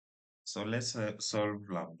So let's solve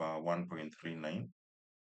lab 1.39.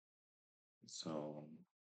 So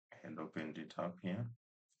I had opened it up here.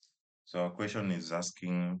 So our question is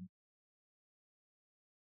asking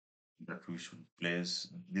that we should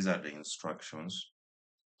place, these are the instructions.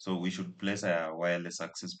 So we should place a wireless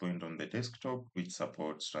access point on the desktop, which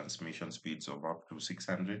supports transmission speeds of up to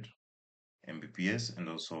 600 Mbps and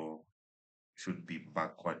also should be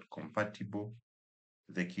backward compatible.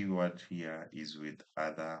 The keyword here is with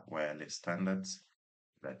other wireless standards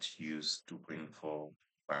that use 2.4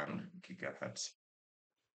 band gigahertz.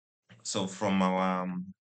 So from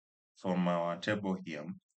our table here,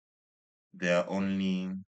 there are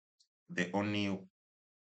the only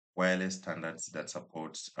wireless standards that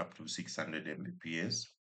supports up to 600 Mbps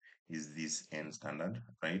is this N standard,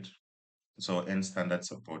 right? So N standard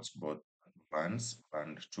supports both bands,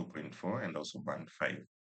 band 2.4 and also band 5.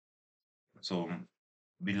 So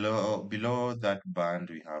below that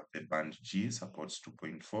band, we have the band G supports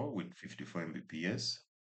 2.4 with 54 Mbps.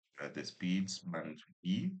 The speeds band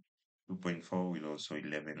E 2.4 with also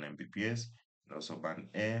 11 Mbps. And also band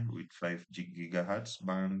A with 5 gigahertz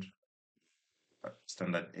band,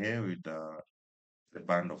 standard A with the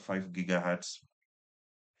band of 5 gigahertz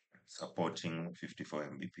supporting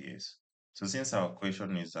 54 Mbps. So since our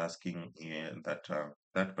question is asking here that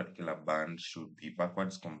that particular band should be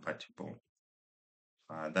backwards compatible,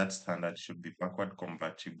 that standard should be backward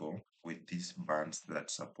compatible with these bands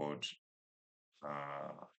that support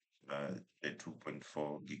uh, the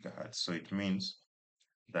 2.4 gigahertz. So it means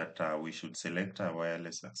that we should select a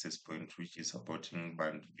wireless access point which is supporting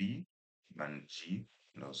band B, band G,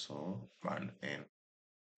 and also band N.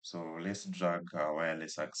 So let's drag a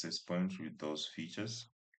wireless access point with those features.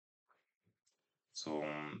 So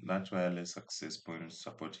that wireless access point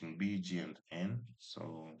supporting B, G, and N.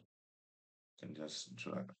 So I can just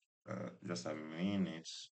drag just a minute,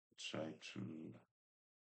 try to,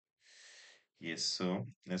 yes, so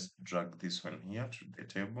let's drag this one here to the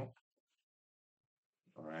table.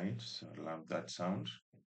 All right, so I love that sound.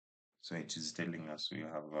 So it is telling us we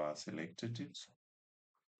have selected it.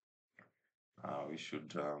 We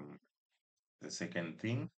should, the second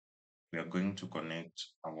thing, we are going to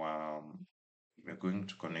connect our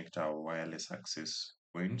wireless access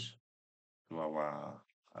point to our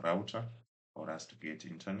router for us to get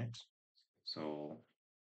internet. So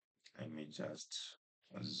let me just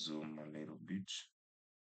zoom a little bit.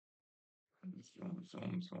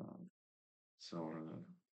 Zoom.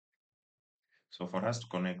 So for us to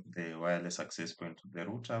connect the wireless access point to the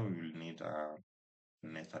router, we will need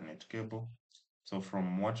an Ethernet cable. So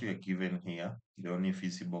from what we are given here, the only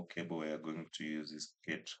feasible cable we are going to use is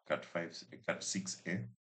Cat6A.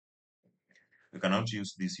 We cannot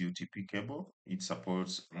use this UTP cable. It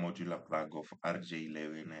supports a modular plug of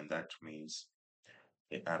RJ11, and that means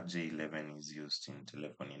the RJ11 is used in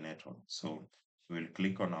telephony network. So we'll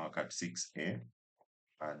click on our Cat6A,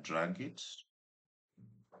 drag it,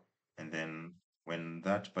 and then when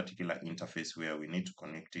that particular interface where we need to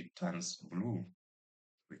connect it turns blue,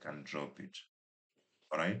 we can drop it.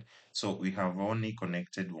 All right, so we have only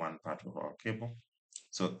connected one part of our cable.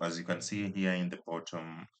 So as you can see here in the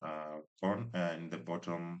bottom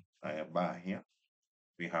bar here,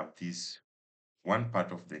 we have this one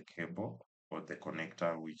part of the cable or the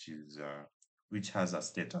connector which has a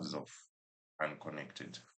status of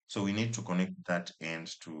unconnected. So we need to connect that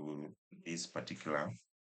end to this particular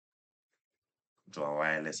to a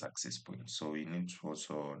wireless access point. So we need to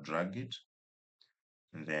also drag it,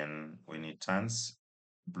 and then when it turns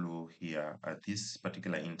blue here at this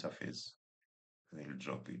particular interface, we'll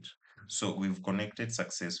drop it. So we've connected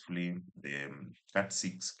successfully the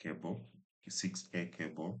Cat6 cable, 6A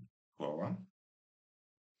cable to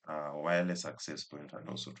our wireless access point and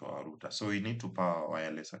also to our router. So we need to power our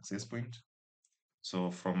wireless access point.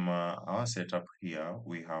 So from our setup here,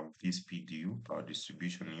 we have this PDU, power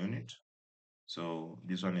distribution unit. So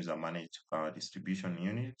this one is a managed power distribution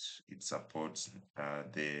unit. It supports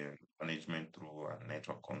the management through a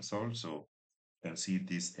network console. So you can see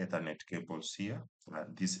these Ethernet cables here,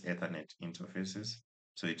 these Ethernet interfaces.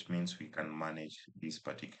 So it means we can manage this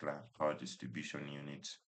particular power distribution unit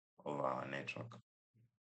of our network.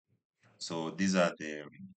 So these are the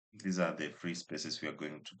free spaces we are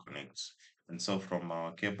going to connect. And so from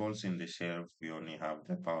our cables in the shelf, we only have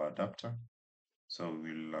the power adapter. So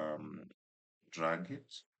we'll drag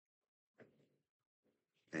it.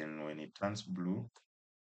 Then when it turns blue,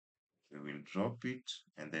 we will drop it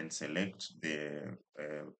and then select the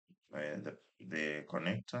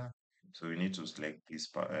connector. So we need to select this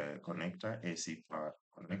connector, AC power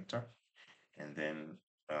connector. And then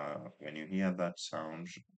when you hear that sound,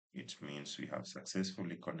 it means we have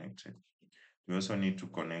successfully connected. We also need to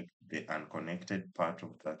connect the unconnected part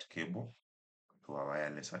of that cable to our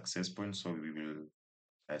wireless access point. So we will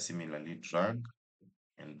similarly drag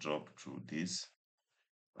and drop to this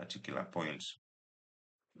particular point.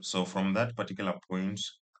 So from that particular point,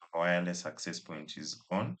 wireless access point is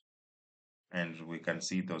on, and we can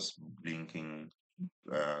see those blinking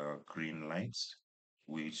green lights,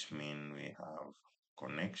 which mean we have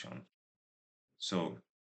connection. So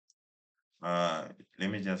uh, let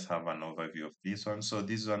me just have an overview of this one. So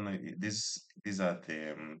this one, these are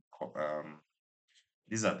the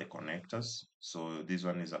these are the connectors. So this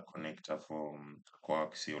one is a connector for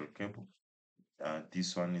coaxial cable.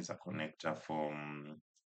 This one is a connector for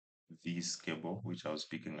this cable, which I was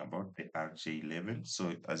speaking about, the RJ11.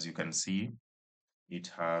 So as you can see, it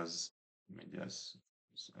has, let me just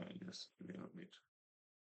a little bit,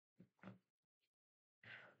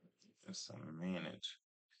 just a minute.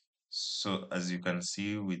 So as you can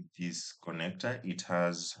see with this connector, it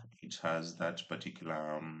has that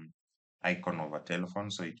particular icon of a telephone.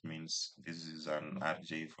 So it means this is an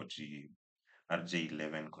RJ11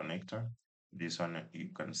 connector. This one you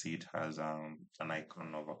can see it has an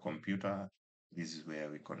icon of a computer. This is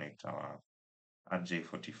where we connect our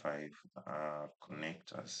RJ45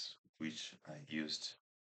 connectors, which are used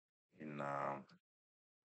in uh,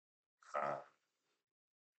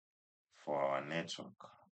 for our network,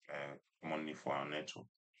 only for our network.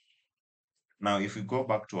 Now, if we go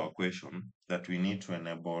back to our question that we need to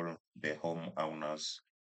enable the homeowner's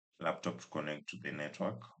laptop to connect to the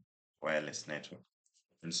network, wireless network.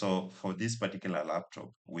 And so for this particular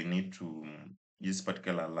laptop, we need to, this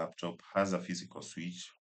particular laptop has a physical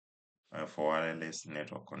switch for wireless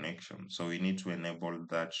network connection. So we need to enable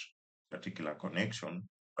that particular connection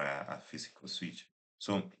via a physical switch.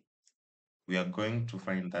 So we are going to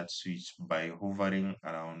find that switch by hovering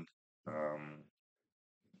around,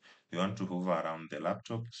 we want to hover around the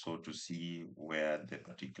laptop so to see where the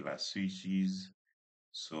particular switch is.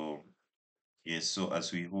 So yes, so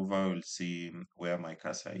as we hover, we'll see where my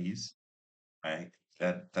cursor is. Right,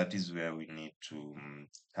 that is where we need to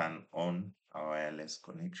turn on our wireless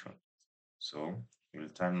connection. So we'll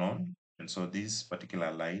turn on, and so this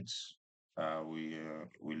particular light we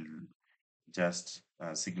will just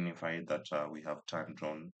signify that we have turned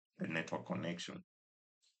on the network connection.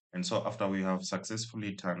 And so after we have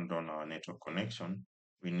successfully turned on our network connection,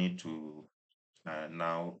 we need to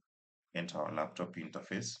now enter our laptop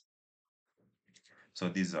interface. So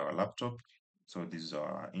this is our laptop. So this is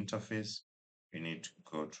our interface. We need to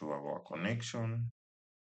go to our connection.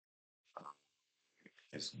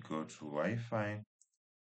 Let's go to Wi-Fi.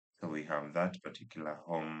 So we have that particular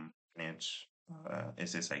home net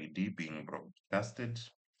SSID being broadcasted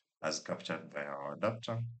as captured by our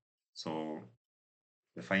adapter. So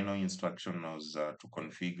the final instruction was to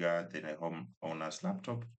configure the home owner's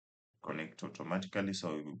laptop, connect automatically.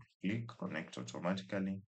 So we will click connect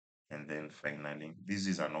automatically. And then finally, this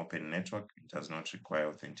is an open network. It does not require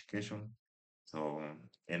authentication. So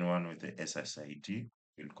anyone with the SSID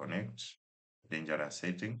will connect, dangerous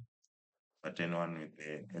setting, but anyone with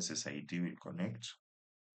the SSID will connect.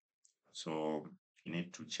 So you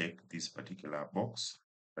need to check this particular box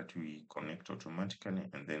that we connect automatically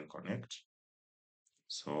and then connect.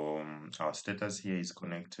 So our status here is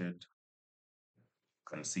connected.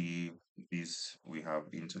 You can see this, we have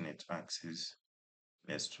internet access.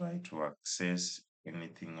 Let's try to access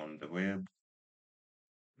anything on the web.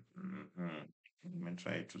 Let me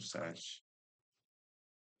try to search.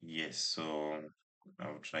 Yes, so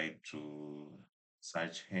I'll try to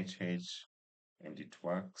search HH and it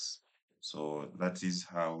works. So that is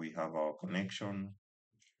how we have our connection,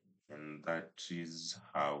 and that is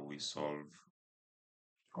how we solve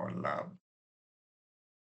our lab.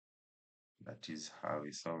 That is how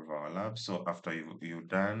we solve our lab. So after you're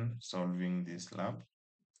done solving this lab,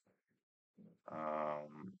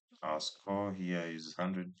 our score here is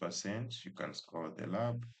 100%. You can score the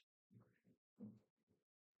lab.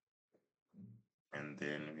 And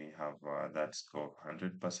then we have that score of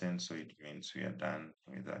 100%. So it means we are done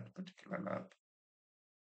with that particular lab.